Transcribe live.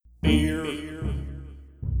Beer.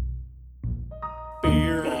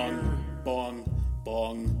 Beer. Bong.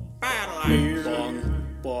 Battle Beer. axe.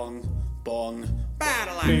 Bong.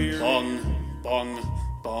 Battle Beer. axe. Bong.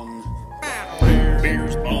 Battle axe.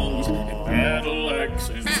 Beers, bongs, and battle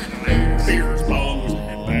axes. Beers, bongs,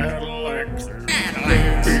 and battle axes.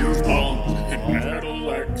 Beers, bongs, and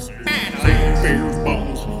battle axes. Beers,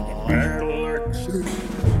 bongs, and battle axes.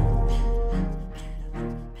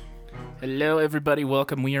 Hello, everybody.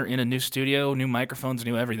 Welcome. We are in a new studio, new microphones,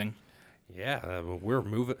 new everything. Yeah, we're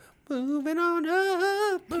moving on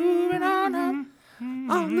up on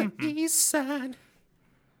the east side.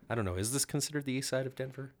 I don't know. Is this considered the east side of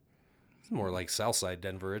Denver? It's more like south side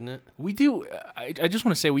Denver, isn't it? We do. I just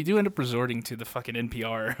want to say we do end up resorting to the fucking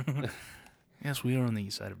NPR. Yes, we are on the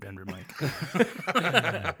east side of Denver, Mike.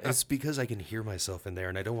 It's because I can hear myself in there,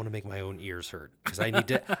 and I don't want to make my own ears hurt because I need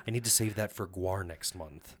to save that for Guar next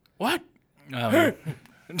month. What?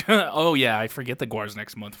 Oh yeah, I forget the Guar's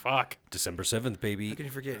next month. Fuck. December 7th, baby. How can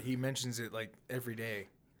you forget? He mentions it like every day.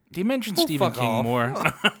 He mentioned Stephen fuck King off. more.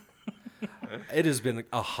 It has been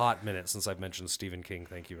a hot minute since I've mentioned Stephen King.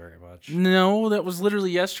 Thank you very much. No, that was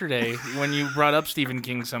literally yesterday when you brought up Stephen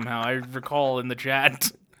King somehow. I recall in the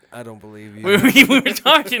chat. I don't believe you. we were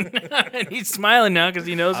talking, and he's smiling now because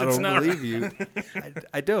he knows I it's don't not. believe you.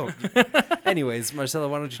 I don't. Anyways, Marcella,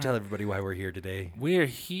 why don't you tell everybody why we're here today? We're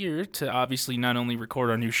here to obviously not only record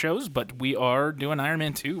our new shows, but we are doing Iron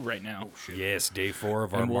Man 2 right now. Yes, day 4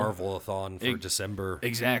 of our And we'll- Marvel-a-thon for December.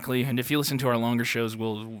 Exactly. And if you listen to our longer shows,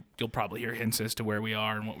 you'll probably hear hints as to where we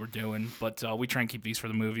are and what we're doing. But we try and keep these for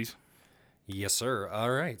the movies. Yes, sir.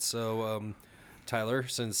 All right. So, Tyler,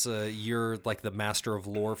 since you're like the master of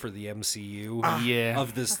lore for the MCU Yeah.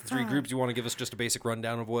 of this 3 groups, do you want to give us just a basic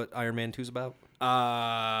rundown of what Iron Man 2 is about?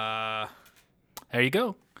 There you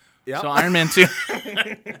go. Yeah. So Iron Man 2.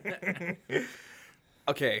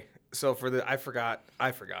 Okay, so for the I forgot.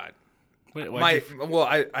 Wait, I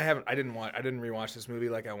didn't rewatch this movie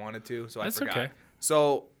like I wanted to, so That's I forgot. okay.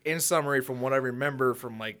 So in summary, from what I remember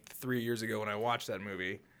from like 3 years ago when I watched that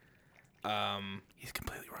movie, He's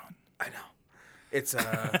completely wrong. I know. It's shut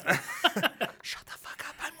the fuck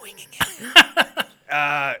up, I'm winging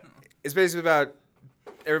it. It's basically about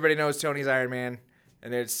everybody knows Tony's Iron Man,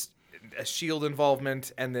 and it's a SHIELD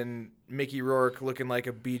involvement, and then Mickey Rourke looking like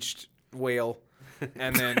a beached whale,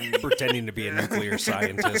 and then Pretending to be a nuclear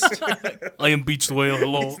scientist. I am Beach Whale.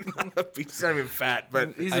 Hello. he's not even fat,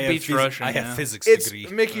 but He's I a have beach phys- Russian. I have yeah. physics it's degree.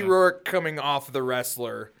 Mickey Rourke coming off the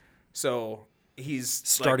wrestler, so he's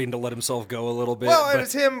Starting to let himself go a little bit. Well, and but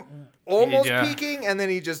it's him almost Yeah. peaking, and then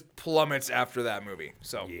he just plummets after that movie.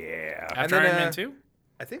 So yeah. After and then, Iron Man 2?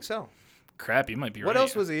 I think so. Crap, you might be right. What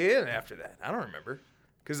else was he in after that? I don't remember.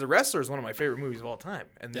 Because The Wrestler is one of my favorite movies of all time.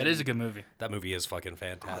 And then, That is a good movie. That movie is fucking Oh, it's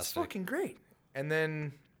fantastic. fucking great. And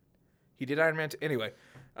then he did Iron Man 2. Anyway,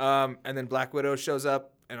 and then Black Widow shows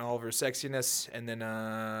up and all of her sexiness. And then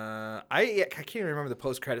I can't even remember the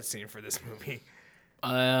post-credit scene for this movie.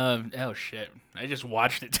 Oh shit! I just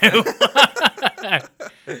watched it too.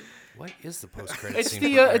 What is the post-credit It's scene?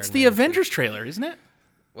 the for Iron it's the Man Avengers trailer, isn't it?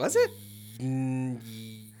 Was it? 2?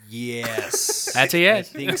 Yes. That's a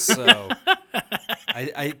yes. I think so.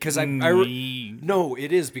 No,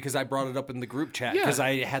 it is because I brought it up in the group chat because Yeah.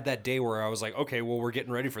 I had that day where I was like, okay, well, we're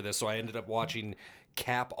getting ready for this. So I ended up watching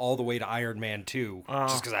Cap all the way to Iron Man 2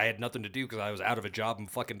 just because I had nothing to do because I was out of a job and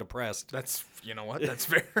fucking depressed. That's, you know what? That's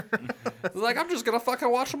fair. Like, I'm just going to fucking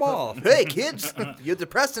watch them all. Hey, kids, you're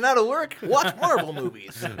depressed and out of work? Watch Marvel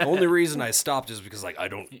movies. The only reason I stopped is because like I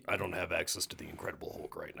don't have access to the Incredible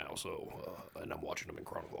Hulk right now, so and I'm watching them in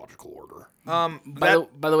chronological order.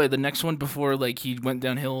 By the way, the next one before like he went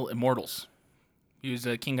downhill, Immortals. He was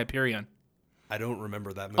King Hyperion. I don't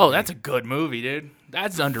remember that movie. Oh, that's a good movie, dude.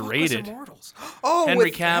 That's underrated. Immortals. Oh, Henry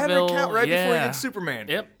with Henry Cavill, Cavill right before he yeah. did Superman.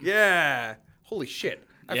 Yep. Yeah. Holy shit.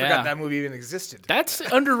 I Yeah. forgot that movie even existed. That's an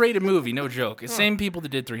underrated movie, no joke. It's same people that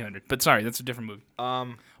did 300. But sorry, that's a different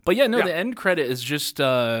movie. But yeah, no, yeah. the end credit is just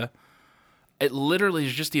it literally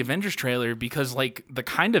is just the Avengers trailer because like the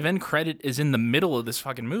kind of end credit is in the middle of this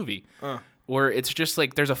fucking movie. Where it's just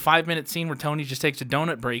like there's a 5-minute scene where Tony just takes a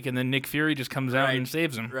donut break and then Nick Fury just comes out and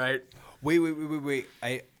saves him. Right. Wait.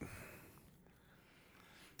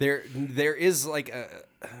 There is like a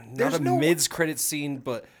not There's a no- mids credit scene,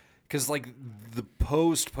 but because like the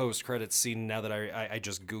post credit scene. Now that I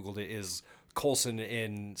just googled it, is Coulson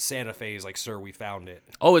in Santa Fe is like, "Sir, we found it."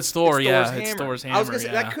 Oh, it's Thor, It's yeah. Thor's It's hammer. Thor's hammer. I was gonna say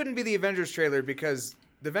yeah. that couldn't be the Avengers trailer because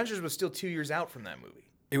the Avengers was still 2 years out from that movie.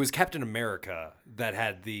 It was Captain America that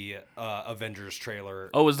had the Avengers trailer.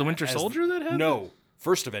 Oh, was the Winter as- Soldier that had No,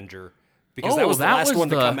 first Avenger. Because Oh, that was the that last was one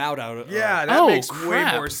to the- come out of. Yeah, that Oh, makes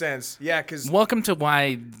crap. way more sense. Yeah, because Welcome to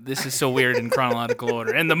why this is so weird in chronological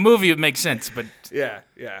order. And the movie would make sense, but yeah.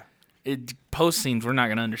 post scenes we're not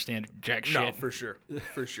gonna understand jack shit. No, for sure.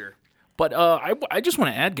 But I just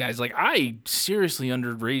want to add, guys, like I seriously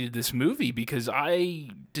underrated this movie because I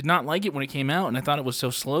did not like it when it came out, and I thought it was so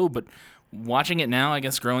slow. But watching it now, I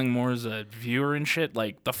guess growing more as a viewer and shit,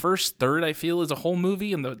 like the first third I feel is a whole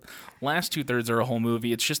movie, and the last 2/3 are a whole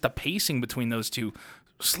movie. It's just the pacing between those two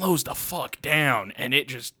slows the fuck down, and it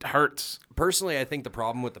just hurts. Personally, I think the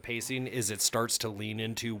problem with the pacing is it starts to lean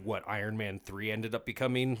into what Iron Man 3 ended up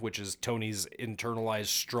becoming, which is Tony's internalized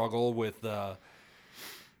struggle with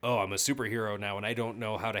oh, I'm a superhero now, and I don't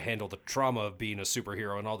know how to handle the trauma of being a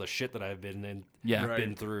superhero and all the shit that I've been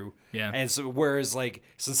been through. Yeah. And so, whereas, like,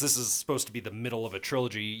 since this is supposed to be the middle of a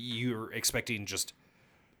trilogy, you're expecting just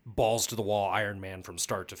balls to the wall Iron Man from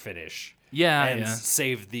start to finish. Yeah, and yeah.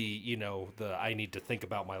 save the I need to think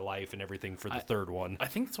about my life and everything for the third one. I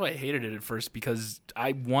think that's why I hated it at first, because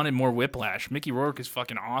I wanted more Whiplash. Mickey Rourke is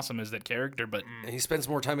fucking awesome as that character, but And he spends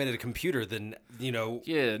more time at a computer than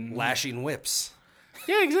Yeah. lashing whips.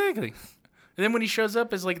 yeah, exactly. And then when he shows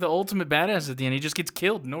up as like the ultimate badass at the end, he just gets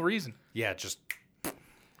killed, no reason. Yeah, just That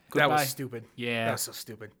Goodbye. was stupid. Yeah. That was so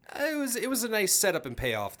stupid. it was a nice setup and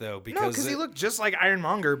payoff though, No, because because he looked just like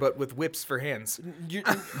Ironmonger, but with whips for hands.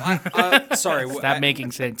 sorry. Stop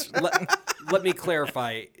making sense. Let me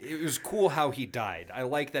clarify. It was cool how he died. I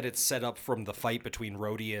like that it's set up from the fight between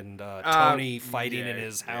Rhodey and Tony fighting in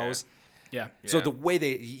his house. Yeah. So the way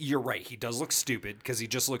you're right. He does look stupid because he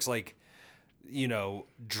just looks like,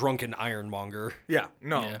 drunken Ironmonger. Yeah,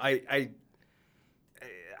 no, Yeah.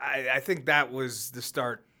 I think that was the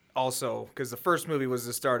start also, because the first movie was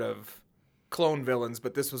the start of clone villains,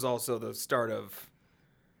 but this was also the start of,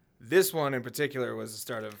 this one in particular was the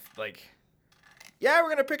start of, like, yeah, we're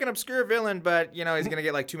going to pick an obscure villain, but, he's going to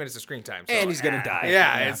get like 2 minutes of screen time. So, And he's gonna die.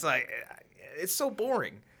 Yeah, Yeah. it's like, it's so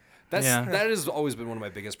boring. That has always been one of my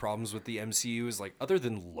biggest problems with the MCU is like, other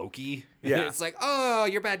than Loki, Yeah. it's like, oh,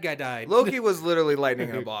 your bad guy died. Loki was literally lightning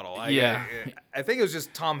in a bottle. Yeah. I think it was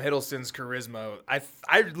just Tom Hiddleston's charisma.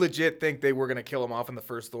 I legit think they were going to kill him off in the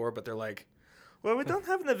first Thor, but they're like, well, we don't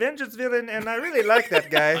have an Avengers villain, and I really like that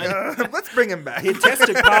guy. Let's bring him back. He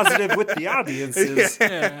tested positive with the audiences.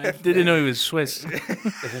 Yeah, I didn't know he was Swiss.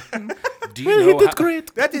 Do you know how,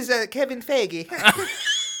 great. That is Kevin Feige.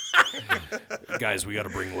 guys, we got to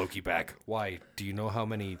bring Loki back. Why? Do you know how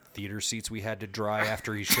many theater seats we had to dry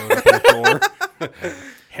after he showed up in Thor?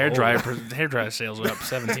 Hairdryer sales went up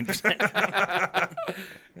 17%.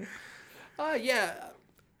 Yeah.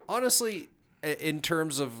 Honestly, in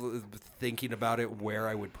terms of thinking about it, where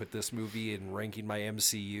I would put this movie and ranking my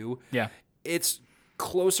MCU, Yeah. it's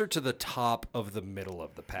closer to the top of the middle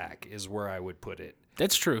of the pack is where I would put it.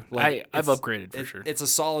 That's true. Like, I've it's- upgraded for sure. It's a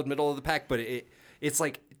solid middle of the pack, but it's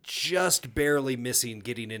like just barely missing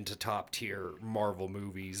getting into top tier Marvel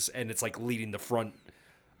movies, and it's like leading the front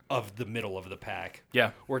of the middle of the pack.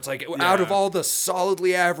 Yeah. Where it's like, out of all the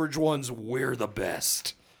solidly average ones, we're the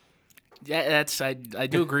best. Yeah, I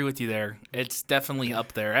do agree with you there. It's definitely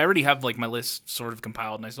up there. I already have like my list sort of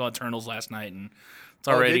compiled, and I saw Eternals last night, and it's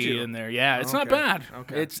did already you? in there. Yeah, it's not Okay. bad.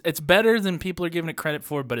 Okay. It's better than people are giving it credit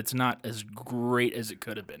for, but it's not as great as it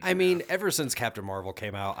could have been. I mean, ever since Captain Marvel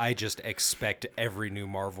came out, I just expect every new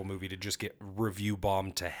Marvel movie to just get review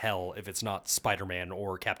bombed to hell if it's not Spider-Man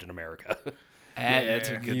or Captain America. That's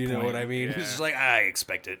a good You point. know what I mean? It's just like, I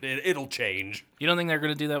expect it. It'll change. You don't think they're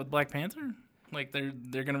going to do that with Black Panther? Like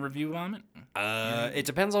they're going to review bomb it? It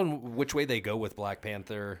depends on which way they go with Black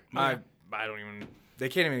Panther. I don't even. They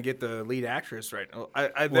can't even get the lead actress right.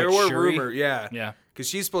 There were Shuri? rumors, yeah, Yeah. because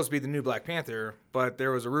she's supposed to be the new Black Panther, but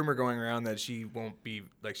there was a rumor going around that she won't be,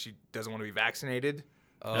 like, she doesn't want to be vaccinated.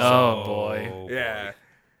 Oh, boy. Yeah,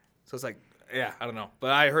 so it's like, yeah, I don't know,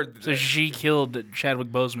 but I heard. So she killed Chadwick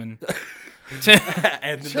Boseman.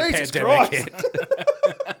 And then Jesus the pandemic Christ.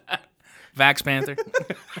 hit. Vax Panther.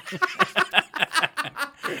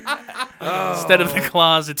 Instead of the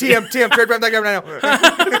claws, it's TM, trade grab that guy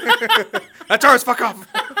right now. That's ours. Fuck off.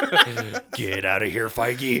 Get out of here,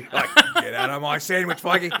 Feige. Get out of my sandwich,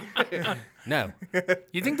 Feige. No.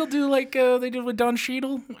 You think they'll do like they did with Don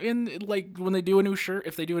Cheadle in like when they do a new shirt?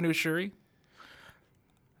 If they do a new Shuri,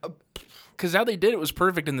 because how they did it was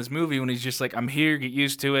perfect in this movie when he's just like, "I'm here, get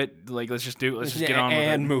used to it. Like let's just do it. Let's just get on with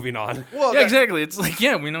and it." moving on. Well, Yeah, exactly. It's like,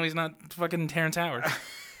 yeah, we know he's not fucking Terrence Howard.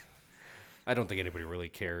 I don't think anybody really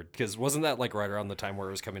cared because wasn't that like right around the time where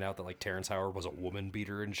it was coming out that like Terrence Howard was a woman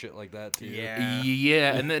beater and shit like that too? Yeah.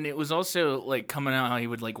 Yeah, and then it was also like coming out how he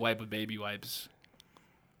would like wipe with baby wipes.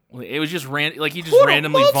 It was just like he just What a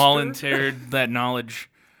randomly monster. volunteered that knowledge.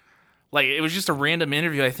 Like, it was just a random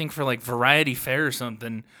interview, I think, for like Variety Fair or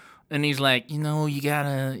something. And he's like, you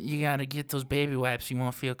gotta get those baby wipes. You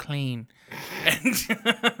won't feel clean.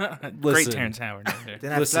 Great Terrence Howard. Right there.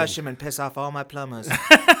 Then I flush him and piss off all my plumbers.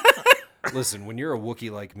 Listen, when you're a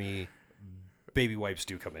Wookiee like me, baby wipes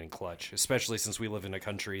do come in clutch, especially since we live in a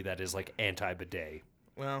country that is like anti-bidet.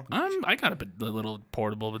 Well, I got a little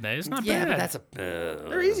portable bidet. It's not Yeah, bad. but that's a...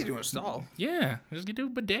 they're easy to install. Yeah, just get a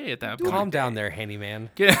bidet at that point. Calm down there, handyman.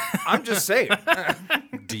 I'm just saying.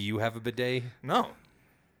 Do you have a bidet? No.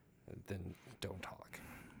 Then don't talk.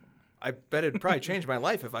 I bet it'd probably change my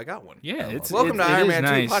life if I got one. Yeah, Welcome to it Iron is Man 2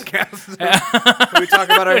 nice. podcast. We talk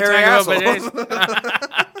about our hairy Talking about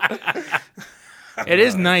assholes. It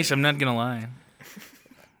is nice. I'm not gonna lie.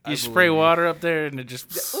 You spray water up there and it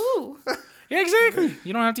just. Ooh. Yeah, exactly.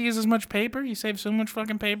 You don't have to use as much paper. You save so much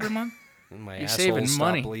fucking paper a month. My You're asshole saving stop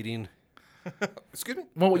money. bleeding. Excuse me?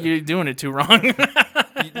 Well, you're doing it too wrong. You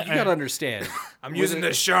gotta understand. I'm using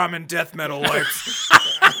the Charmin death metal wipes.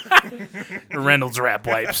 Reynolds wrap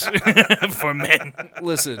wipes for men.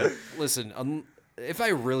 Listen. If I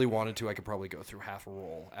really wanted to, I could probably go through half a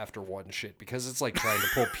roll after one shit because it's like trying to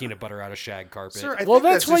pull peanut butter out of shag carpet. Sir, I Well,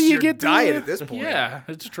 think that's why just you your get diet the, at this point. Yeah,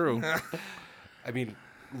 it's true. I mean,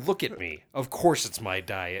 look at me. Of course it's my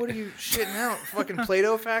diet. What are you shitting out? Fucking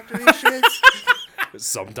Play-Doh factory shits?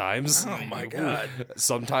 Sometimes. Oh my God.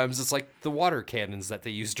 Sometimes it's like the water cannons that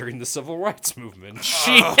they used during the civil rights movement.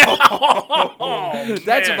 Oh,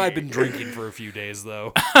 That's if I've been drinking for a few days,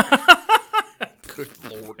 though. Good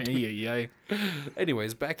lord. Yeah.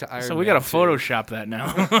 Anyways, back to Iron Man. So we got to 2. Photoshop that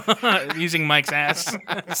now. Using Mike's ass.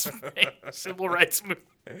 Civil rights movement.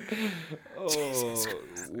 Oh,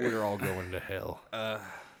 we're all going to hell.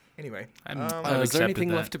 Anyway. I've Is there accepted anything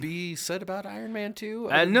that. left to be said about Iron Man 2?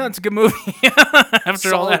 No, it's a good movie.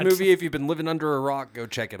 After all Solid that. movie. If you've been living under a rock, go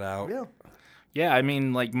check it out. Yeah. Yeah, I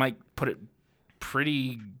mean, like Mike put it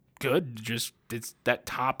pretty good. Just it's that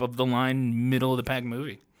top of the line, middle of the pack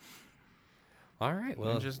movie. All right.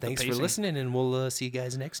 Well, Just the thanks for pacing. listening, and we'll see you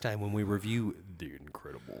guys next time when we review The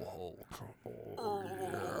Incredible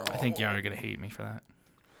Hulk. I think y'all are gonna hate me for that.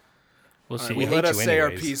 We'll see. we Let hate us you say our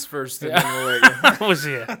anyways. piece first, and then we'll let you. We'll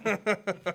see ya.